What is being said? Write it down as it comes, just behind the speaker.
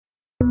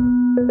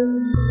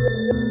Welcome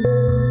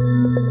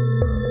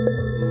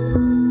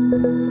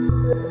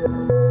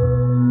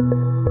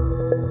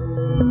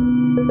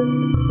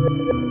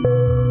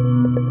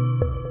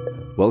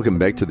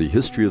back to the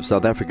History of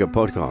South Africa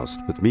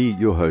podcast with me,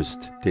 your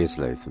host, Des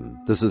Latham.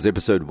 This is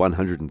episode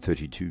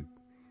 132.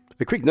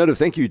 A quick note of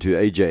thank you to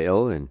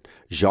AJL and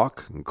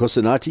Jacques and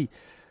Kosanati.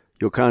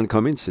 Your kind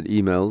comments and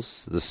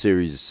emails. This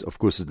series, of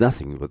course, is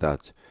nothing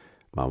without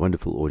my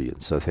wonderful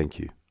audience, so thank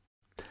you.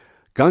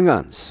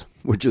 Gangans,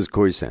 which is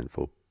Khoisan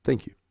for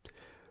thank you.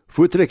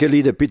 Voortrekker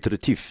leader Piet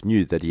Retief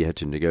knew that he had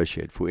to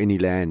negotiate for any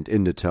land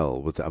in Natal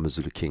with the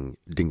AmaZulu king,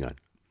 Dingaan.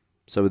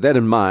 So with that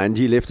in mind,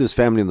 he left his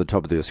family on the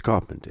top of the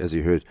escarpment, as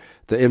you heard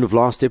at the end of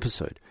last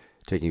episode,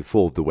 taking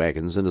 4 of the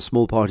wagons and a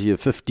small party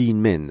of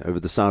 15 men over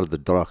the side of the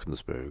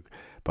Drakensberg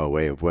by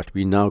way of what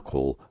we now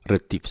call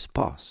Retief's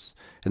Pass,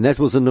 and that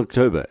was in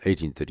October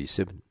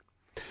 1837.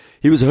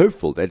 He was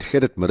hopeful that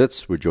Gerrit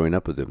Maritz would join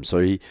up with him, so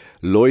he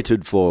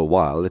loitered for a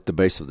while at the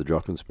base of the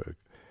Drakensberg.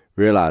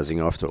 Realizing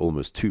after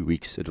almost 2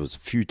 weeks it was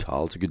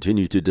futile to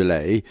continue to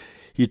delay,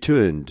 he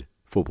turned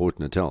for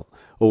Port Natal,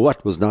 or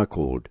what was now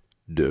called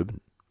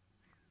Durban.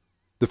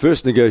 The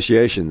first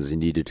negotiations he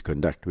needed to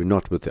conduct were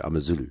not with the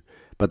AmaZulu,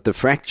 but the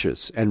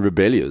fractious and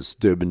rebellious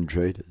Durban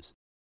traders.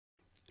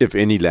 If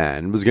any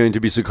land was going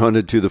to be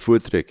seconded to the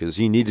Voortrekkers,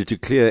 he needed to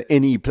clear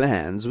any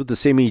plans with the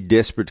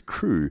semi-desperate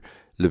crew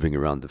living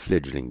around the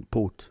fledgling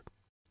port.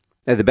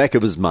 At the back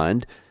of his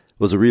mind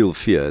was a real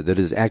fear that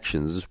his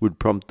actions would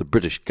prompt the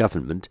British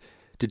government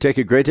to take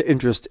a greater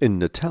interest in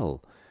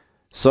Natal.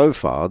 So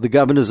far, the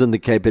governors in the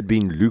Cape had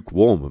been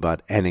lukewarm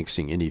about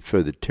annexing any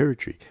further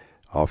territory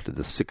after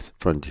the Sixth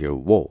Frontier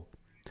War.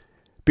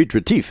 Piet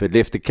Retief had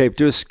left the Cape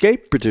to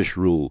escape British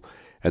rule,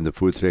 and the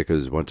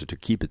Voortrekkers wanted to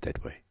keep it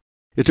that way.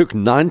 It took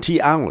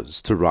 90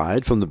 hours to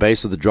ride from the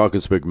base of the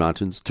Drakensberg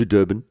Mountains to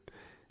Durban,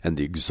 and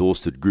the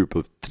exhausted group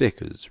of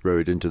trekkers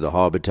rode into the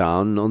harbour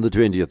town on the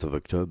 20th of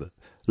October.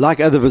 Like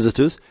other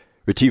visitors,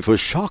 Retief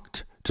was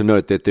shocked to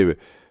note that there were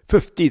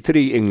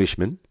 53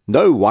 Englishmen,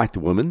 no white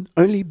women,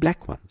 only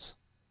black ones.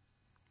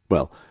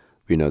 Well,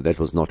 we know that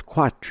was not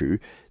quite true.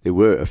 There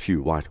were a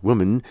few white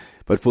women,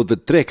 but for the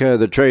trekker,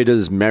 the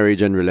traders'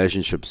 marriage and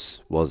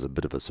relationships was a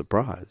bit of a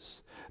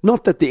surprise.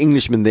 Not that the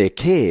Englishmen there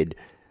cared,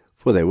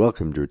 for they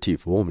welcomed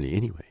Retief warmly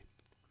anyway.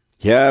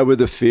 Here were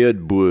the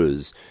feared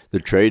Boers. The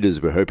traders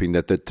were hoping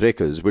that the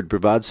trekkers would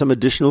provide some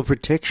additional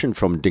protection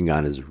from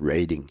Dingaana's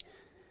raiding.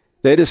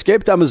 They had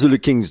escaped AmaZulu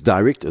King's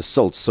direct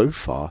assault so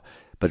far,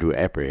 but were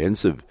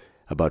apprehensive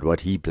about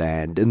what he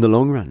planned in the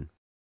long run.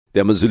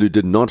 The AmaZulu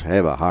did not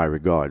have a high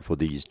regard for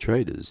these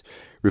traders,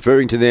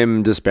 referring to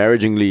them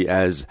disparagingly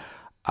as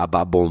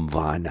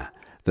Ababomvana,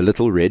 the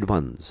little red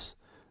ones,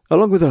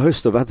 along with a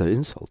host of other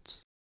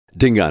insults.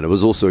 Dingaana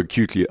was also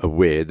acutely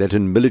aware that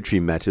in military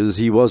matters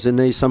he was in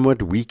a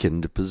somewhat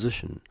weakened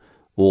position.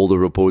 All the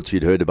reports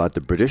he'd heard about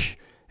the British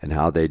and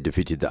how they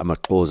defeated the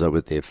Amaxhosa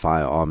with their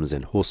firearms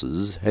and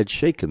horses had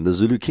shaken the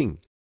Zulu king.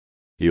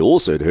 He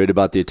also had heard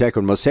about the attack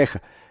on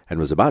Mosega and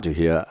was about to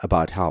hear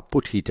about how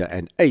Potgieter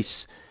and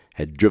Ace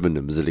had driven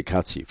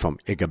Mzilikazi from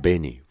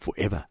Egabeni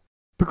forever.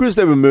 Because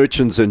they were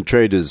merchants and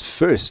traders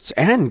first,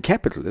 and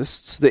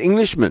capitalists, the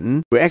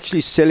Englishmen were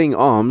actually selling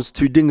arms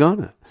to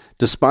Dingaana,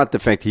 despite the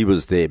fact he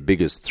was their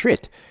biggest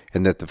threat,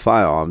 and that the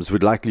firearms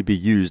would likely be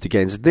used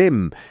against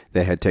them.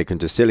 They had taken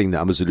to selling the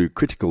AmaZulu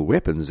critical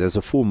weapons as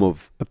a form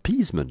of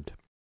appeasement.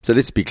 So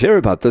let's be clear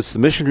about this, the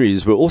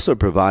missionaries were also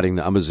providing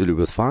the AmaZulu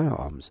with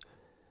firearms.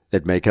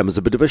 That may come as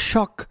a bit of a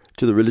shock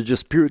to the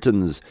religious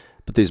Puritans,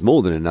 but there's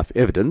more than enough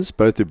evidence.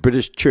 Both the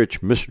British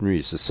Church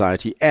Missionary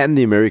Society and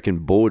the American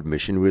Board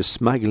Mission were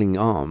smuggling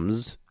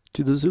arms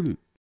to the Zulu.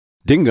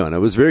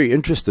 Dingaana was very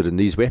interested in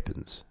these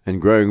weapons,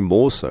 and growing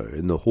more so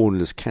in the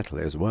hornless cattle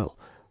as well,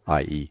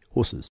 i.e.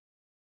 horses.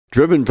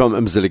 Driven from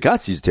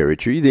Mzilikazi's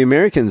territory, the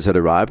Americans had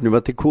arrived in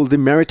what they called the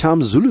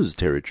Maritime Zulus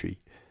territory.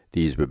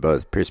 These were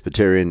both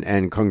Presbyterian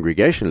and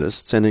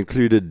Congregationalists and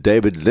included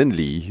David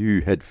Lindley,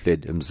 who had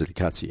fled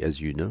Mzilikazi, as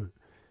you know.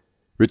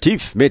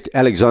 Retief met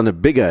Alexander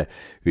Bigger,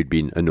 who'd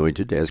been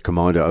anointed as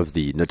commander of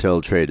the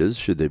Natal traders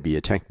should they be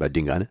attacked by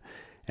Dingaana,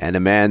 and a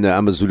man the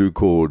AmaZulu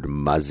called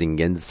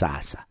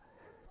Mazingensasa.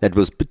 That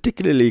was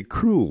particularly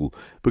cruel,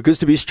 because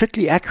to be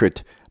strictly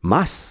accurate,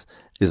 mas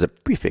is a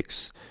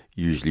prefix,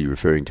 usually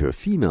referring to a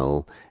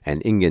female,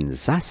 and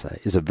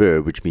ingensasa is a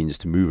verb which means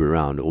to move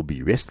around or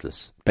be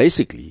restless.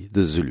 Basically,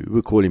 the Zulu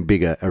were calling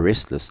Bigger a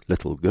restless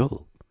little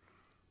girl.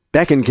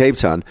 Back in Cape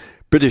Town,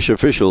 British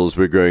officials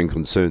were growing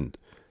concerned.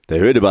 They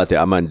heard about the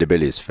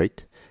Amandebele's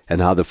fate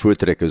and how the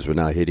Voortrekkers were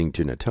now heading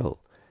to Natal.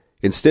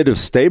 Instead of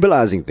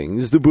stabilizing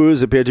things, the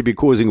Boers appeared to be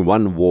causing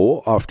one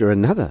war after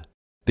another.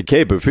 The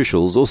Cape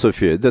officials also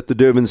feared that the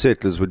Durban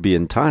settlers would be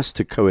enticed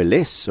to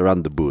coalesce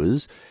around the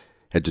Boers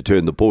and to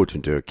turn the port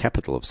into a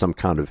capital of some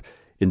kind of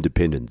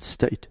independent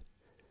state.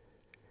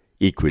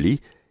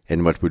 Equally,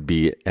 and what would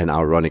be an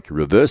ironic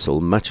reversal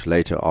much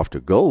later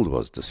after gold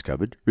was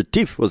discovered,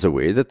 Retief was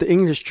aware that the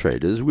English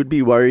traders would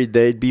be worried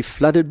they'd be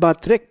flooded by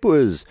trek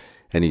Boers,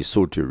 and he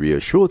sought to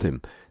reassure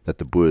them that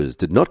the Boers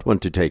did not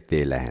want to take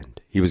their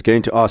land he was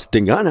going to ask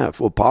Dingana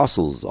for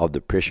parcels of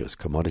the precious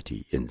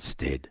commodity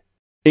instead.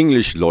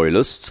 English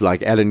loyalists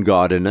like Allan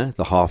Gardiner,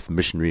 the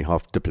half-missionary,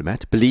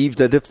 half-diplomat, believed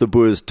that if the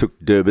Boers took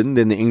Durban,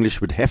 then the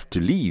English would have to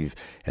leave,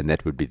 and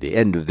that would be the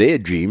end of their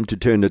dream to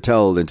turn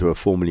Natal into a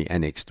formerly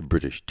annexed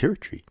British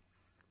territory.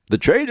 The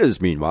traders,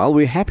 meanwhile,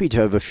 were happy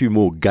to have a few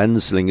more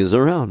gunslingers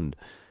around.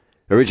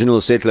 Original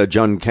settler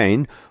John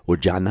Kane, or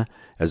Jana,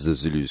 as the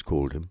Zulus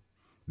called him.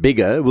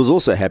 Bigger was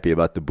also happy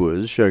about the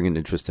Boers showing an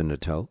interest in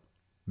Natal.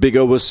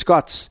 Bigger was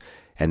Scots,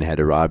 and had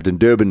arrived in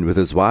Durban with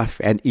his wife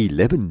and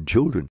 11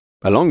 children,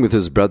 along with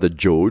his brother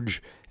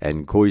George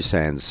and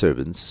Khoisan's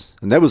servants,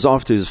 and that was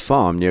after his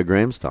farm near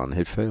Grahamstown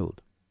had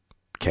failed.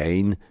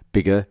 Kane,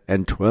 Bigger,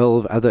 and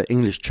 12 other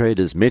English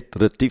traders met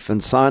Retief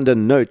and signed a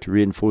note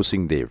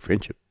reinforcing their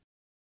friendship.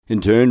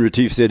 In turn,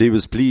 Retief said he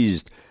was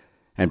pleased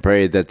and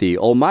prayed that the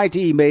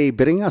Almighty may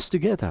bring us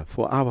together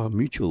for our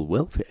mutual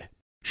welfare.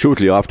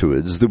 Shortly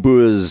afterwards, the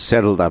Boers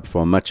saddled up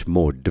for a much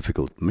more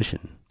difficult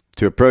mission,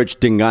 to approach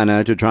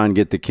Dingana to try and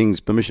get the king's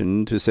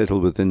permission to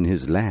settle within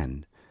his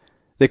land.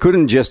 They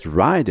couldn't just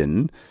ride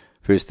in.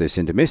 First they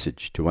sent a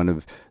message to one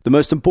of the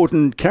most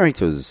important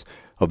characters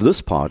of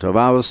this part of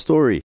our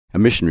story, a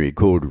missionary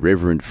called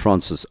Reverend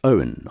Francis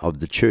Owen of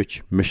the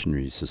Church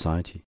Missionary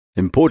Society.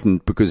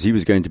 Important because he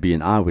was going to be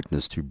an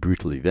eyewitness to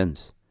brutal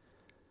events.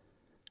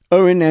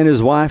 Owen and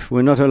his wife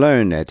were not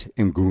alone at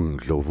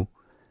Mgungundlovu.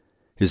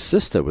 His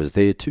sister was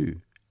there too,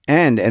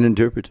 and an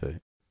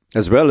interpreter,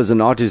 as well as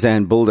an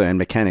artisan builder and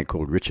mechanic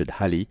called Richard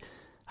Hulley,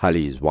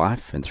 Hulley's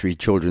wife and 3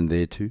 children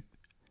there too,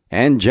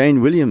 and Jane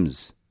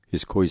Williams,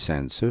 his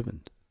Khoisan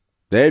servant.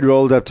 They had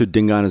rolled up to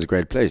Dingana's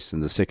great place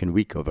in the second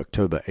week of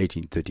October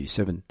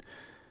 1837,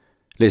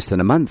 less than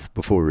a month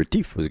before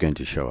Retief was going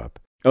to show up.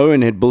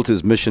 Owen had built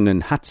his mission in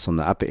huts on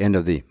the upper end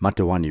of the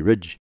Matawani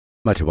Ridge.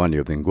 Matawani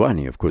of the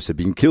Ngwani, of course, had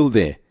been killed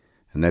there,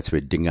 and that's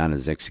where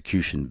Dingana's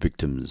execution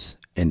victims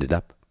ended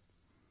up.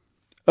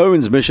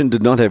 Owen's mission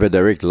did not have a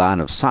direct line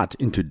of sight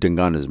into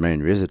Dingana's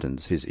main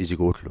residence, his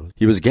Isigotlo.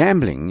 He was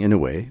gambling, in a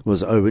way,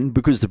 was Owen,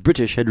 because the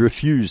British had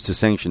refused to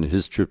sanction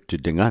his trip to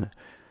Dingana.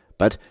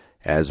 But,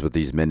 as with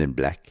these men in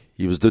black,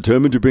 he was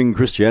determined to bring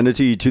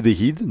Christianity to the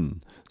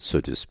heathen, so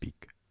to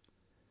speak.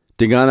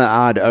 Dingana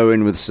eyed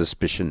Owen with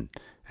suspicion,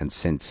 and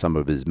sent some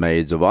of his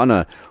maids of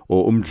honor,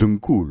 or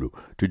umdlunkulu,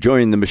 to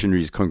join the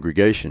missionaries'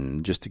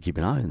 congregation, just to keep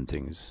an eye on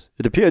things.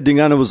 It appeared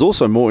Dingana was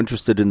also more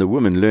interested in the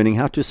women learning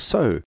how to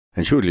sew,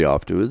 and shortly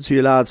afterwards he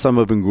allowed some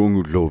of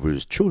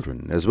Ngungundlovu's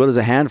children, as well as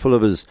a handful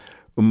of his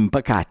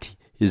umpakati,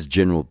 his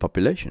general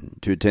population,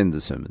 to attend the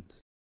sermons.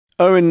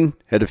 Owen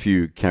had a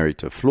few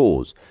character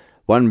flaws,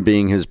 one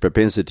being his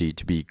propensity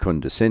to be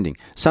condescending,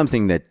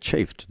 something that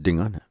chafed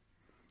Dingana.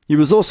 He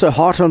was also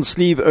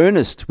heart-on-sleeve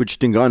earnest, which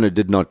Dingana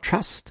did not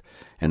trust,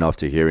 and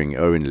after hearing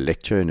Owen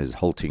lecture in his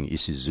halting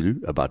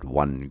isiZulu about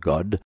one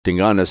God,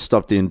 Dingana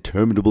stopped the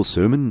interminable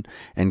sermon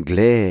and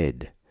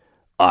glared.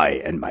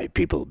 "I and my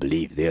people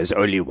believe there is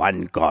only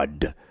one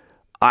God.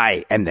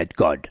 I am that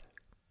God,"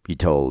 he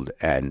told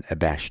an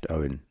abashed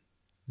Owen.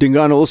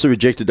 Dingana also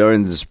rejected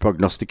Owen's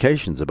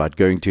prognostications about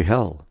going to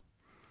hell.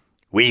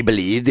 "We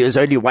believe there is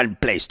only one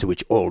place to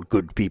which all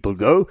good people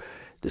go.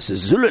 This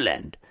is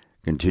Zululand,"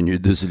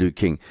 continued the Zulu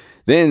king.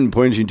 Then,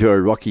 pointing to a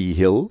rocky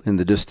hill in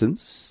the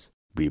distance,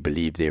 "We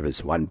believe there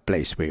is one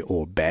place where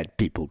all bad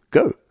people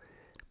go."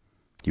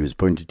 He was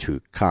pointed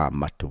to Ka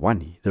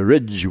Matawani, the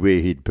ridge where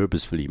he'd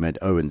purposefully made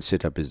Owen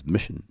set up his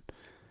mission,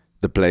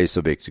 the place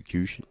of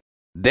execution.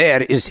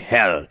 "There is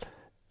hell,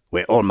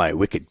 where all my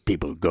wicked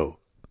people go,"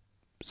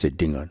 said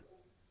Dingana.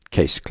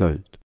 Case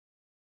closed.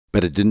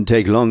 But it didn't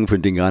take long for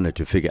Dingana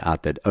to figure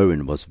out that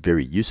Owen was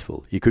very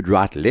useful. He could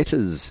write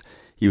letters.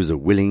 He was a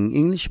willing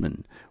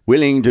Englishman,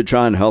 willing to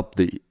try and help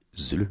the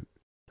Zulu.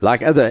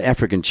 Like other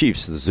African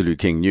chiefs, the Zulu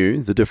king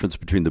knew the difference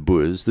between the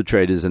Boers, the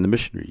traders, and the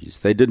missionaries.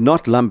 They did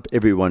not lump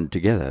everyone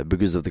together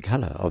because of the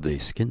colour of their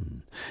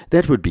skin.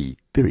 That would be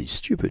very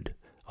stupid,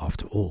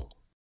 after all.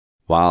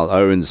 While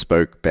Owen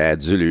spoke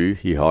bad Zulu,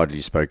 he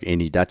hardly spoke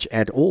any Dutch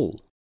at all.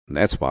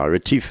 That's why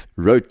Retief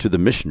wrote to the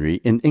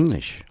missionary in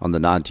English on the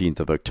 19th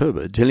of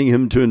October, telling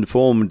him to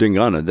inform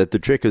Dingana that the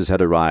trekkers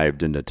had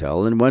arrived in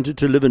Natal and wanted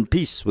to live in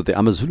peace with the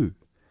AmaZulu.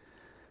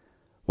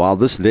 While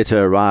this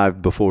letter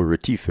arrived before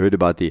Retief heard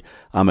about the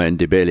Ama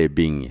Ndebele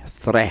being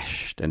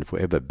thrashed and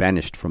forever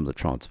banished from the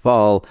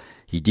Transvaal,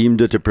 he deemed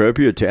it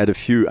appropriate to add a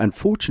few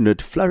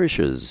unfortunate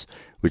flourishes,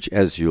 which,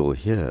 as you'll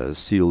hear,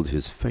 sealed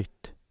his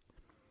fate.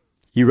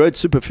 He wrote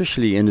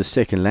superficially in his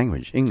second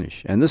language,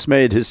 English, and this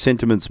made his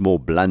sentiments more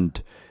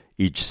blunt,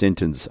 each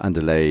sentence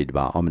underlaid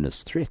by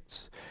ominous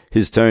threats.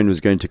 His tone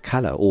was going to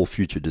colour all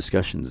future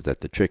discussions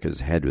that the trekkers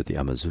had with the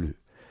AmaZulu.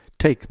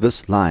 Take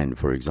this line,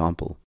 for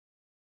example.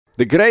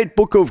 "The great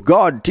book of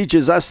God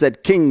teaches us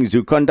that kings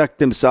who conduct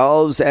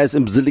themselves as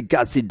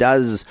Mzilikazi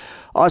does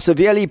are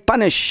severely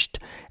punished,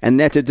 and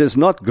that it is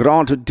not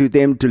granted to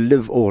them to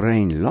live or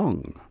reign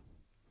long."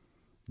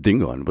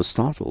 Dingon was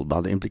startled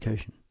by the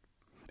implication.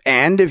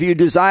 "And if you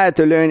desire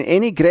to learn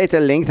any greater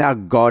length how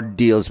God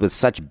deals with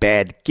such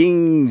bad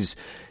kings,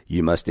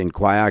 you must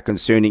inquire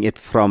concerning it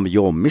from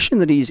your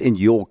missionaries in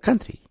your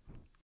country."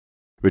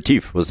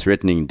 Retief was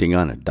threatening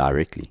Dingane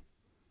directly.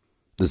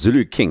 The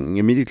Zulu king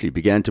immediately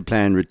began to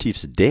plan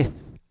Retief's death,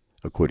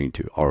 according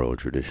to oral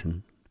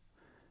tradition.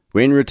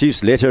 When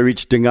Retief's letter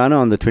reached Dingane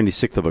on the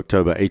 26th of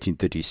October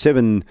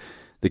 1837,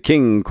 the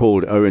king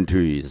called Owen to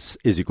his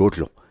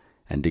Izigotlo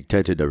and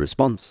dictated a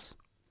response.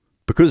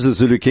 Because the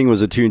Zulu king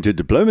was attuned to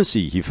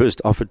diplomacy, he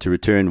first offered to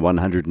return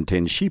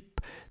 110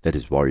 sheep that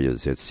his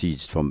warriors had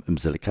seized from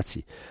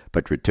Mzilikazi,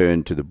 but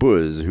returned to the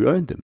Boers who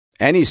owned them.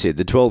 And he said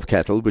the 12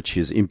 cattle which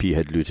his impi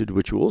had looted,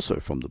 which were also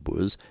from the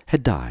Boers,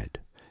 had died.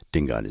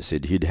 Dingane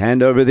said he'd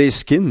hand over their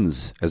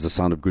skins as a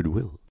sign of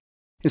goodwill.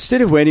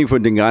 Instead of waiting for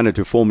Dingane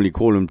to formally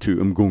call him to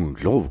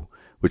Umgungundlovu,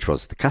 which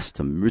was the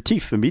custom,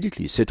 Retief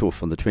immediately set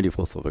off on the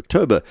 24th of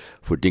October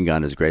for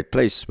Dingane's great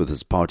place with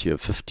his party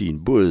of 15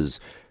 Boers,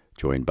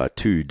 joined by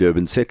 2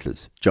 Durban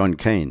settlers, John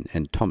Kane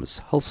and Thomas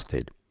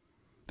Halstead.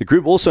 The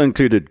group also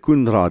included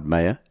Koenraad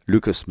Meyer,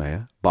 Lucas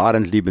Meyer,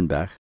 Barend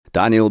Liebenberg,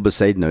 Daniel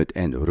Besaidnout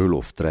and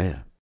Rolof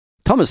Dreyer.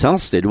 Thomas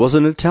Halstead was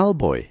a Natal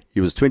boy. He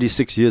was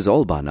 26 years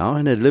old by now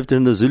and had lived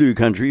in the Zulu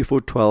country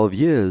for 12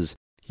 years.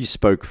 He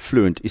spoke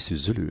fluent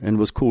isiZulu and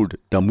was called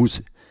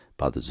Damuse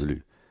by the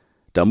Zulu.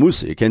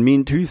 Damuse can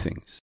mean 2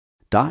 things.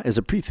 Da is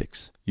a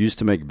prefix, used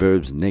to make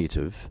verbs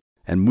negative,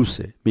 and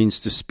muse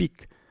means to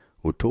speak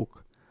or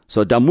talk.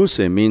 So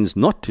Damuse means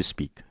not to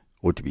speak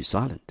or to be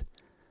silent.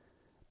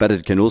 But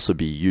it can also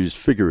be used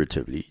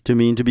figuratively to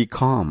mean to be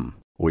calm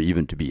or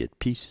even to be at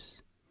peace.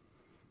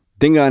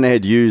 Dingane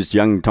had used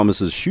young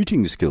Thomas's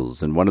shooting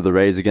skills in one of the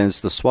raids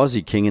against the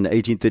Swazi king in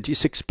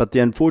 1836, but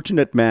the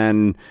unfortunate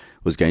man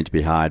was going to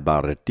be hired by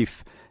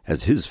Retief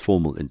as his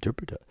formal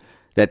interpreter.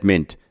 That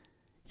meant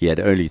he had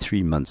only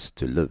 3 months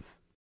to live.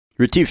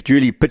 Retief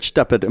duly pitched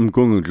up at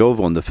Umgungundlovu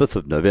on the 5th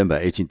of November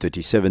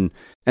 1837,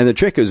 and the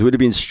trekkers would have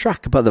been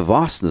struck by the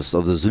vastness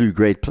of the Zulu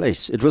Great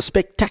Place. It was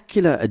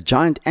spectacular, a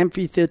giant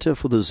amphitheatre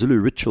for the Zulu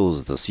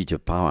rituals, the seat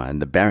of power,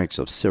 and the barracks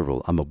of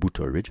several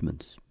Amabuto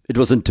regiments. It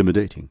was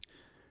intimidating.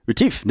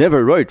 Retief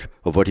never wrote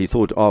of what he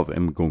thought of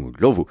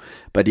Umgungundlovu,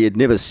 but he had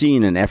never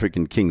seen an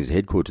African king's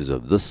headquarters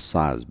of this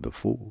size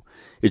before.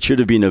 It should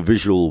have been a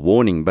visual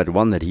warning, but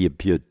one that he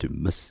appeared to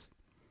miss.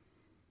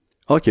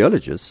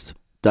 Archaeologists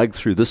dug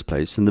through this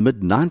place in the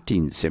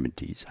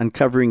mid-1970s,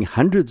 uncovering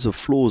hundreds of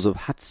floors of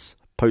huts,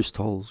 post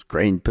holes,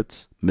 grain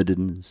pits,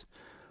 middens.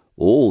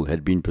 All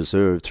had been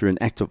preserved through an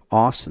act of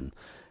arson,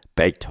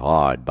 baked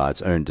hard by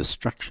its own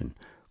destruction,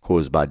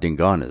 caused by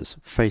Dingane's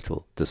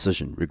fatal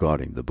decision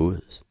regarding the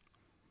Boers.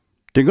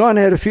 Dingane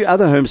had a few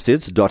other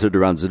homesteads dotted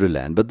around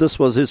Zululand, but this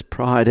was his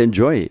pride and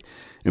joy.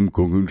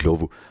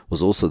 Umgungundlovu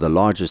was also the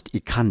largest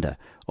ikanda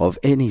of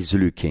any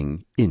Zulu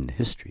king in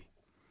history.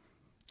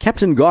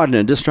 Captain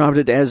Gardner described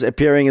it as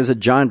appearing as a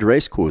giant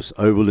racecourse,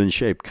 oval in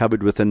shape,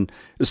 covered with an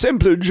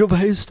assemblage of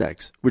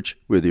haystacks, which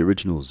were the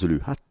original Zulu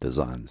hut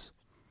designs.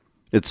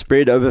 It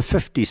spread over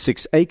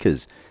 56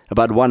 acres,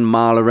 about 1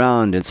 mile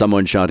around, and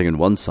someone shouting on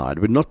one side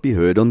would not be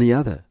heard on the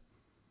other.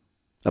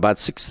 About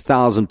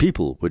 6,000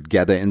 people would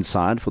gather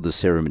inside for the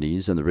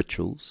ceremonies and the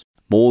rituals.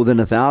 More than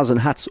 1,000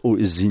 huts or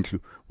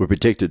izindlu were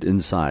protected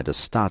inside a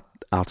stout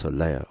outer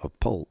layer of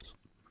poles.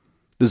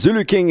 The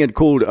Zulu king had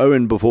called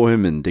Owen before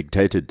him and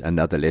dictated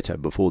another letter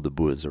before the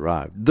Boers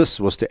arrived. This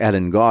was to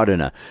Alan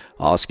Gardiner,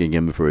 asking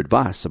him for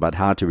advice about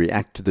how to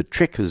react to the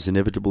trekkers'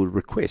 inevitable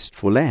request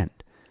for land.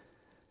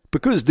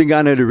 Because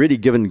Dingane had already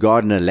given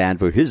Gardiner land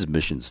for his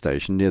mission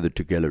station near the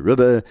Tugela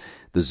River,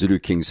 the Zulu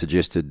king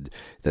suggested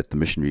that the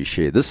missionaries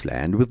share this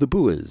land with the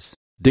Boers.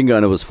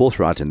 Dingane was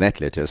forthright in that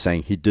letter,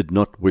 saying he did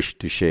not wish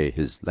to share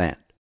his land.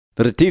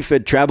 The Retief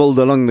had travelled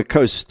along the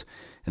coast,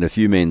 and a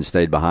few men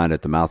stayed behind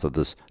at the mouth of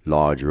this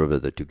large river,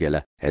 the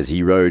Tugela, as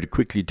he rode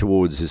quickly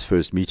towards his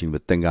first meeting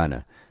with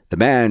Dingane, the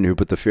man who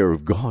put the fear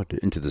of God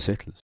into the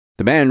settlers.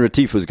 The man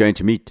Retief was going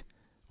to meet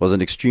was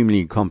an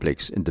extremely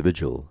complex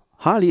individual,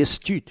 highly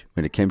astute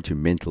when it came to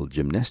mental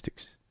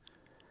gymnastics.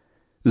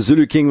 The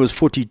Zulu king was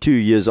 42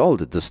 years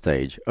old at this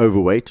stage,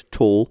 overweight,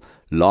 tall,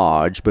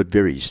 large, but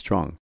very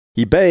strong.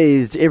 He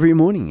bathed every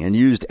morning and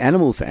used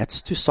animal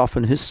fats to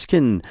soften his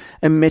skin,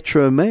 a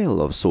metro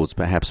male of sorts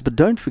perhaps, but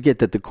don't forget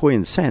that the Khoi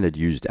and San had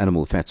used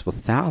animal fats for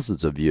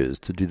thousands of years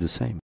to do the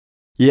same.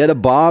 He had a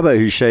barber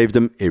who shaved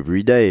him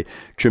every day,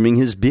 trimming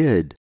his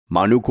beard.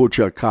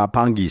 Manukocha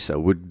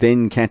Kapangisa would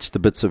then catch the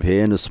bits of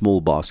hair in a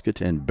small basket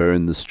and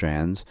burn the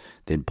strands,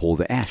 then pour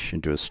the ash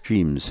into a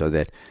stream so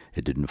that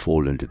it didn't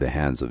fall into the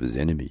hands of his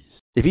enemies.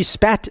 If he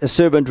spat, a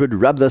servant would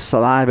rub the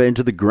saliva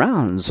into the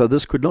ground so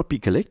this could not be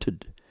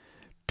collected.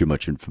 Too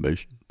much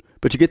information,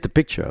 but you get the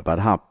picture about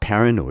how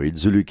paranoid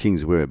Zulu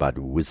kings were about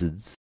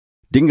wizards.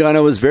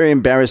 Dingane was very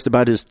embarrassed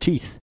about his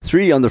teeth.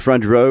 3 on the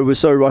front row were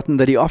so rotten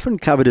that he often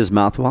covered his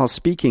mouth while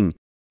speaking.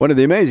 One of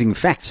the amazing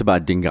facts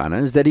about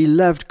Dingane is that he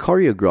loved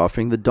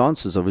choreographing the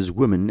dances of his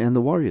women and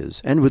the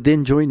warriors, and would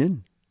then join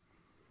in.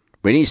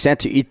 When he sat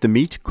to eat the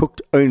meat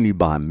cooked only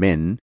by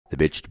men, the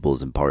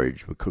vegetables and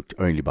porridge were cooked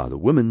only by the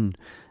women,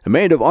 a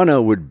maid of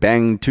honor would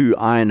bang 2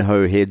 iron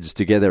hoe heads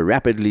together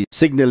rapidly,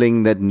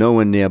 signaling that no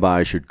one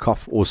nearby should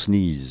cough or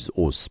sneeze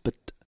or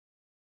spit.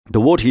 The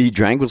water he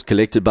drank was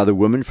collected by the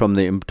women from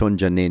the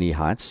Mtonjaneni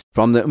heights,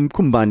 from the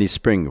Mkumbani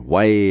spring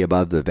way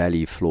above the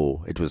valley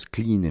floor. It was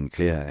clean and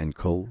clear and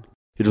cold.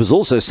 It was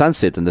also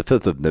sunset on the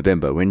 5th of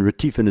November when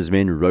Retief and his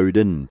men rowed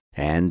in,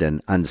 and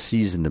an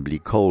unseasonably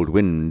cold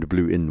wind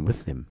blew in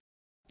with them.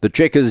 The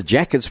trekkers'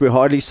 jackets were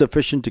hardly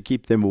sufficient to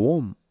keep them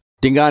warm.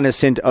 Dingane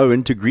sent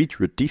Owen to greet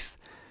Retief,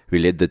 who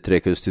led the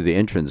trekkers to the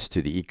entrance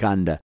to the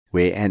Ikanda,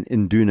 where an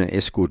Induna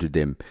escorted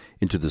them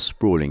into the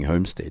sprawling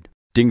homestead.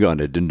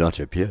 Dingane did not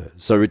appear,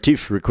 so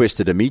Retief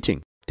requested a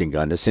meeting.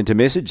 Dingane sent a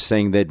message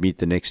saying they'd meet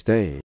the next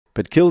day,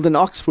 but killed an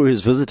ox for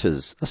his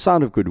visitors, a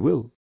sign of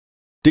goodwill.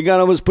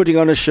 Dingane was putting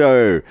on a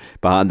show.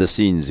 Behind the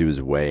scenes, he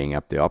was weighing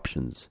up the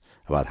options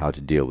about how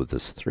to deal with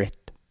this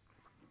threat.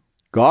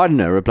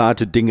 Gardiner replied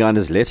to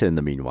Dingane's letter in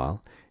the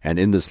meanwhile, and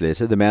in this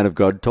letter the man of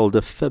God told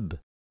a fib.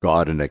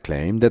 Gardiner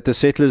claimed that the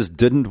settlers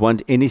didn't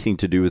want anything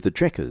to do with the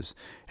trekkers,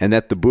 and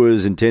that the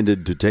Boers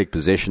intended to take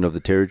possession of the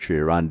territory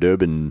around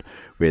Durban,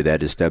 where they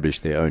had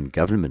established their own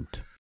government.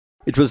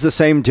 It was the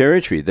same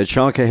territory that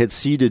Shaka had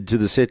ceded to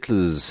the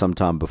settlers some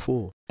time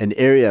before, an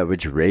area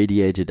which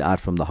radiated out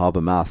from the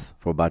harbour mouth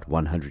for about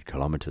 100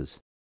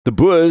 kilometres. The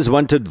Boers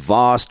wanted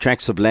vast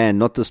tracts of land,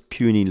 not this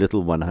puny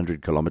little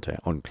 100-kilometre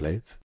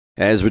enclave.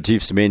 As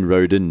Retief's men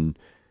rode in,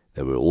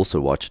 they were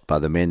also watched by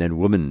the men and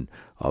women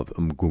of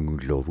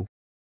Umgungundlovu.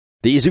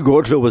 The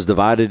isigodlo was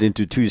divided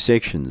into two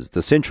sections,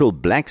 the central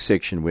black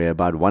section where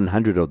about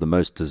 100 of the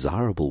most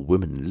desirable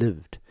women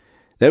lived.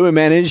 They were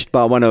managed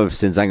by one of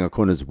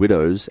Senzangakona's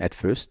widows at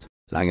first,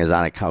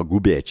 Langazana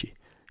Kaugubechi.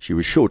 She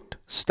was short,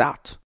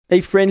 stout,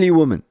 a friendly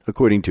woman,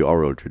 according to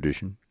oral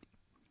tradition.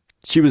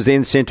 She was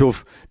then sent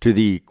off to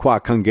the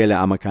Kwakangele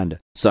Amakanda.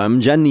 So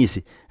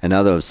Mjanisi,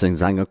 another of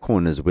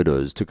Senzangakona's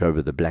widows, took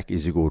over the black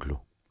isigodlo.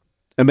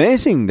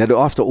 Amazing that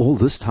after all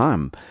this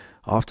time,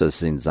 after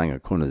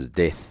Senzangakona's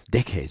death,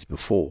 decades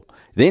before,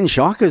 then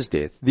Shaka's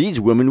death, these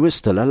women were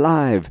still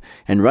alive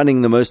and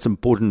running the most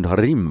important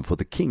harem for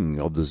the king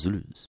of the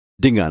Zulus.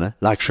 Dingane,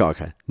 like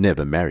Shaka,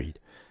 never married.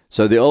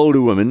 So the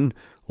older women,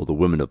 or the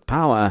women of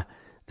power,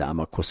 the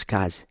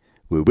Amakoskazi,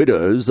 were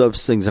widows of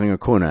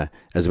Senzangakona,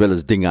 as well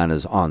as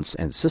Dingane's aunts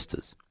and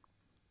sisters.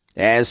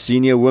 As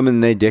senior women,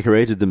 they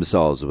decorated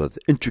themselves with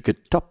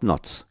intricate top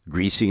knots,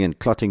 greasing and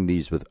clotting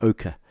these with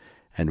ochre,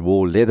 and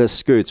wore leather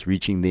skirts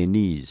reaching their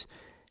knees,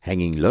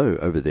 hanging low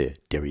over their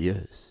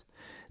derrieres.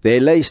 They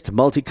laced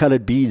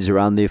multicolored beads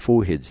around their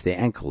foreheads, their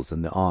ankles,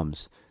 and their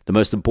arms, the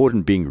most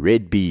important being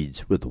red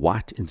beads with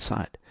white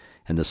inside,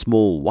 and the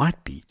small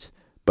white beads,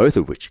 both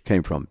of which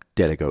came from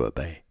Delagoa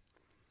Bay.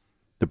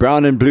 The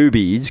brown and blue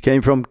beads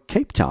came from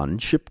Cape Town,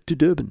 shipped to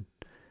Durban.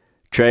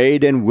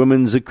 Trade and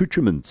women's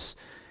accoutrements.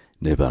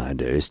 Never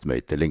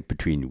underestimate the link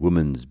between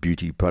women's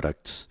beauty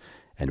products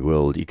and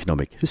world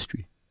economic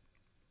history.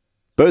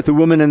 Both the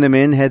women and the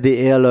men had their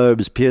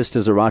earlobes pierced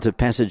as a rite of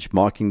passage,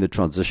 marking the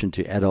transition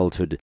to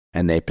adulthood,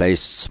 and they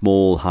placed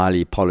small,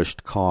 highly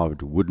polished,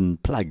 carved wooden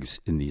plugs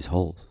in these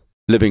holes.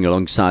 Living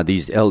alongside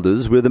these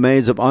elders were the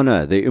maids of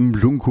honor, the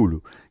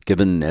Mlunkulu,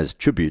 given as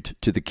tribute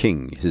to the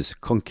king, his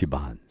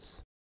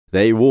concubines.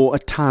 They wore a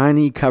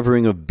tiny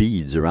covering of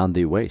beads around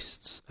their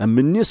waists, a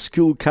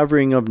minuscule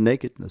covering of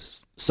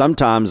nakedness,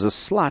 sometimes a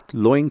slight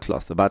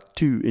loincloth about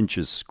 2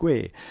 inches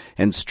square,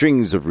 and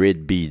strings of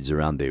red beads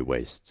around their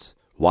waists,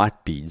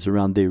 white beads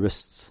around their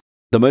wrists.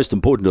 The most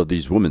important of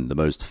these women, the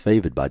most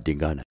favored by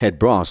Dingane, had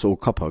brass or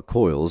copper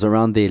coils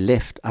around their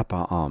left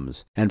upper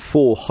arms, and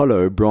 4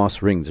 hollow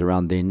brass rings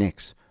around their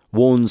necks,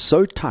 worn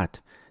so tight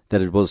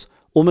that it was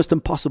almost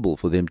impossible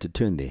for them to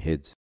turn their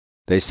heads.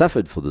 They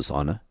suffered for this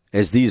honor,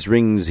 as these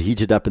rings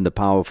heated up in the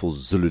powerful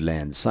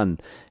Zululand sun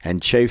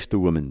and chafed the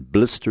women,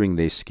 blistering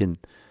their skin.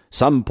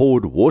 Some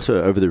poured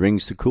water over the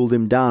rings to cool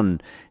them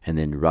down, and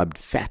then rubbed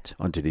fat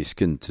onto their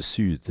skin to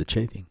soothe the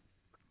chafing.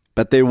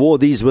 But they wore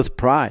these with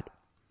pride,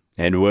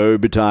 and woe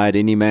betide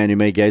any man who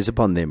may gaze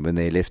upon them when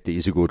they left the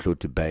isigodlo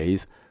to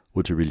bathe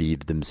or to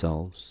relieve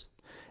themselves.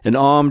 An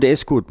armed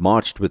escort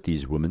marched with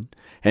these women,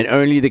 and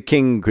only the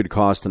king could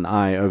cast an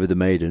eye over the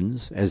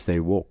maidens as they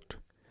walked.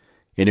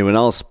 Anyone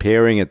else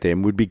peering at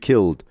them would be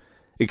killed,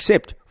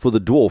 except for the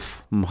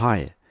dwarf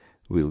Mhaye,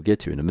 we'll get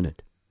to in a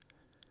minute.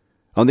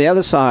 On the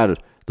other side,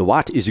 the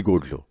white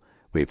isigodlo,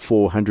 where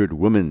 400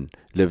 women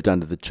lived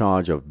under the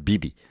charge of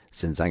Bibi,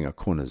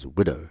 Senzangakona's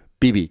widow,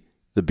 Bibi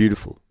the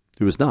beautiful,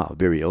 who was now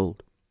very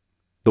old.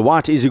 The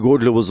white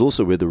isigodlo was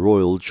also where the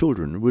royal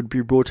children would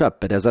be brought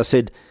up, but as I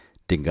said,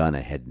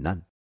 Dingane had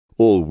none.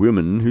 All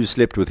women who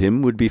slept with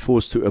him would be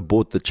forced to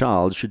abort the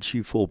child should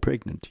she fall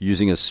pregnant,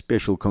 using a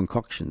special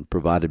concoction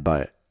provided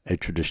by a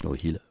traditional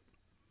healer.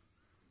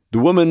 The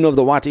women of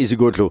the white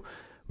isigodlo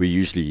were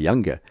usually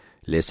younger,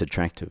 less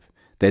attractive.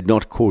 They had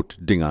not caught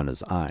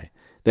Dingane's eye.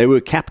 They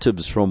were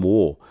captives from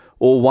war,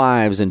 or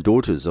wives and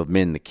daughters of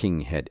men the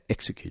king had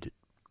executed.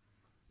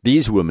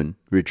 These women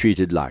were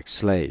treated like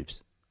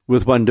slaves,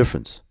 with one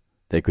difference: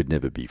 they could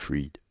never be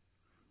freed.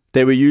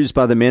 They were used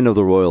by the men of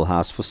the royal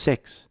house for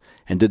sex,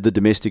 and did the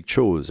domestic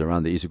chores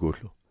around the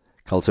isigodlo,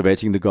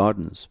 cultivating the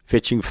gardens,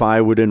 fetching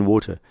firewood and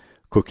water,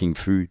 cooking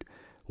food,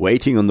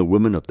 waiting on the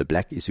women of the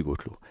black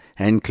isigodlo,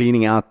 and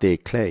cleaning out their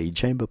clay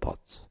chamber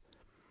pots.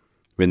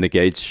 When the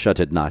gates shut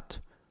at night,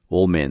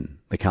 all men,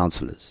 the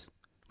councillors,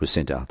 were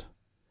sent out.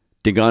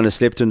 Dingane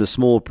slept in a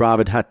small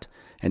private hut,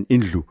 an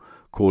indlu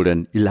called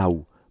an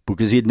ilau,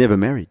 because he had never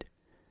married,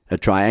 a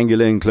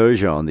triangular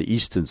enclosure on the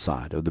eastern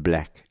side of the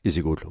black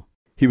Izigotlo.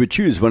 He would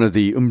choose one of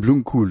the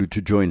Umblunkulu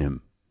to join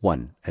him,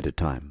 one at a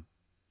time.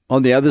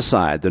 On the other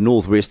side, the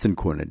northwestern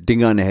corner,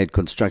 Dingane had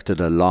constructed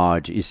a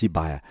large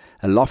isibaya,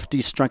 a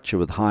lofty structure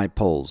with high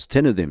poles,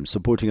 10 of them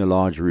supporting a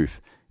large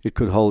roof. It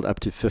could hold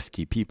up to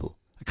 50 people,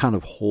 a kind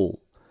of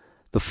hall.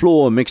 The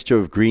floor a mixture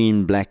of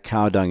green, black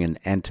cow dung and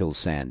anthill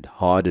sand,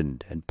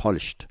 hardened and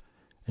polished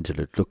until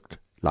it looked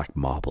like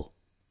marble.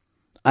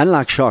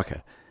 Unlike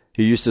Shaka,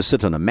 who used to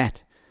sit on a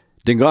mat,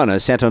 Dingane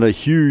sat on a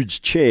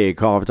huge chair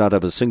carved out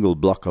of a single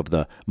block of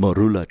the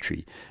marula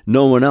tree.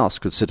 No one else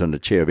could sit on a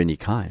chair of any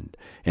kind,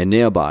 and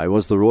nearby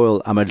was the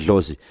royal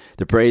Amadlozi,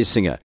 the praise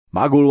singer,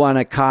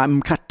 Magulwana Ka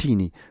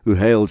Mkatini, who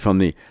hailed from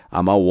the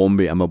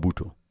Amawombe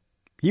Amabuto.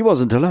 He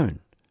wasn't alone.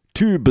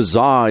 2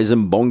 bizarre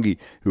Izimbongi,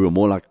 who were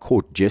more like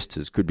court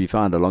jesters, could be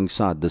found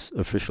alongside this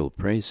official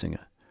praise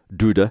singer.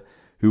 Duda,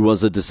 who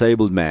was a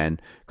disabled man,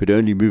 could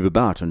only move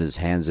about on his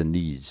hands and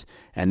knees,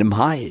 and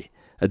Mhaye,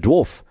 a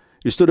dwarf,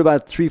 who stood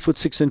about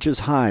 3'6"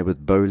 high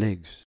with bow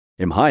legs.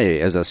 Mhaye,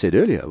 as I said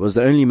earlier, was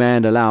the only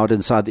man allowed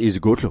inside the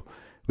Izigotlo,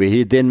 where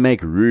he'd then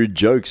make rude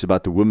jokes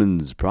about the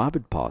women's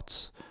private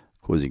parts,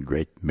 causing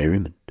great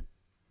merriment.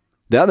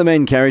 The other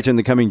main character in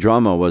the coming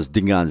drama was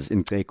Dingane's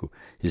Nqeku,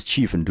 his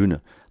chief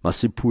Nduna,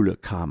 Masipula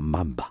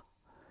Kamamba.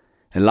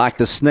 And like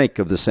the snake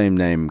of the same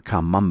name,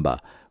 Kamamba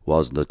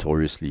was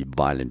notoriously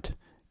violent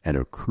and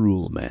a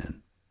cruel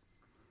man.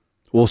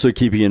 Also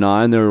keeping an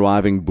eye on the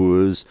arriving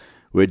Boers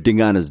were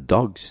Dingane's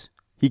dogs.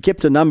 He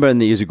kept a number in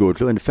the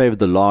Izigotlo and favoured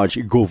the large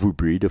Igovu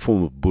breed, a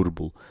form of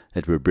Burbul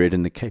that were bred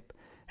in the Cape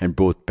and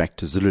brought back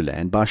to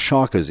Zululand by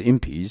Shaka's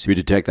impis who'd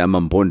attacked the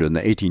Mampondo in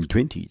the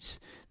 1820s.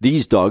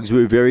 These dogs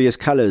were various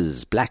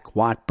colours, black,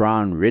 white,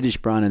 brown,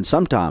 reddish-brown, and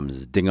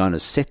sometimes Dingane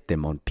set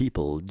them on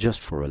people just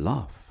for a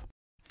laugh.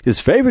 His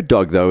favourite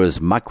dog, though, was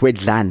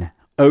Makwedlana,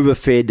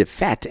 overfed,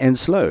 fat, and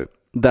slow.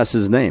 Thus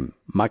his name.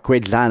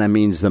 Makwedlana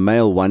means the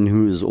male one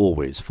who is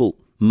always full.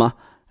 Ma,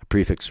 a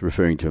prefix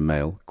referring to a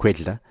male,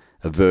 kwedla,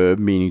 a verb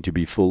meaning to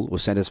be full or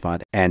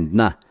satisfied, and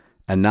na,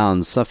 a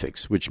noun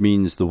suffix which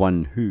means the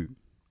one who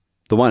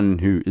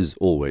is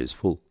always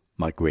full,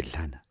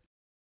 Makwedlana.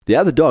 The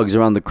other dogs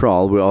around the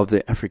kraal were of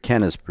the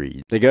Africanus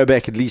breed. They go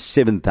back at least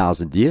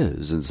 7,000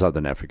 years in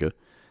southern Africa.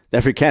 The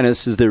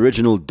Africanus is the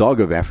original dog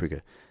of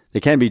Africa.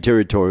 They can be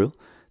territorial,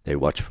 they're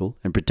watchful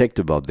and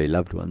protective of their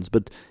loved ones,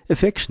 but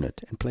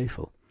affectionate and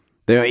playful.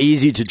 They are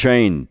easy to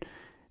train.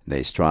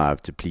 They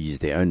strive to please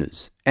their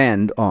owners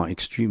and are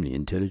extremely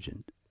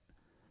intelligent.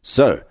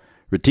 So,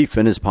 Retief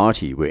and his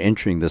party were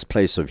entering this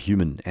place of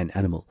human and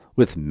animal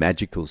with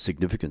magical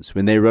significance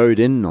when they rode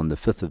in on the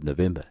 5th of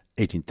November,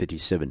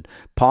 1837,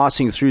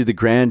 passing through the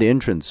grand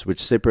entrance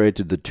which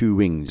separated the 2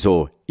 wings,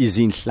 or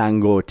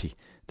Izinhlangoti,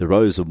 the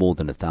rows of more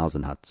than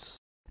 1,000 huts.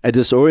 A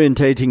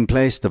disorientating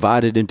place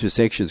divided into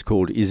sections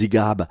called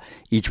Izigaba,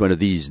 each one of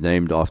these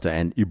named after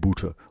an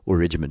Ibuto or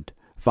regiment.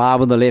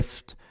 5 on the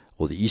left,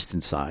 or the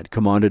eastern side,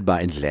 commanded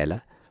by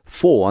Ndlela,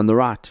 4 on the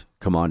right,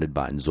 commanded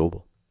by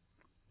Nzobo.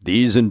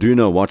 These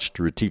Nduna watched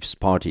Retief's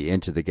party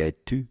enter the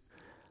gate too,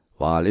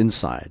 while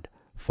inside,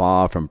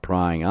 far from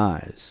prying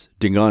eyes,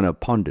 Dingane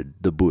pondered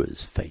the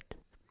Boer's fate.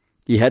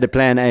 He had a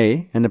plan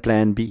A and a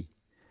plan B.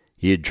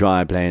 He'd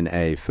try plan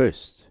A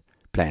first.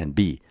 Plan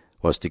B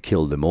was to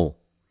kill them all.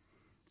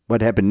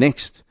 What happened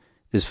next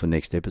is for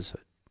next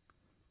episode.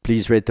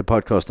 Please rate the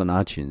podcast on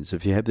iTunes.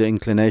 If you have the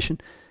inclination,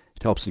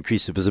 it helps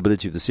increase the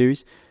visibility of the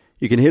series.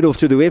 You can head off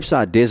to the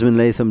website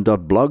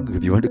desmondlatham.blog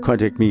if you want to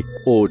contact me,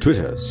 or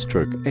Twitter/X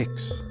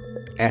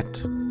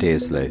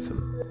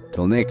 @DesLatham.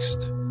 Till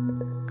next,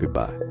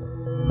 goodbye.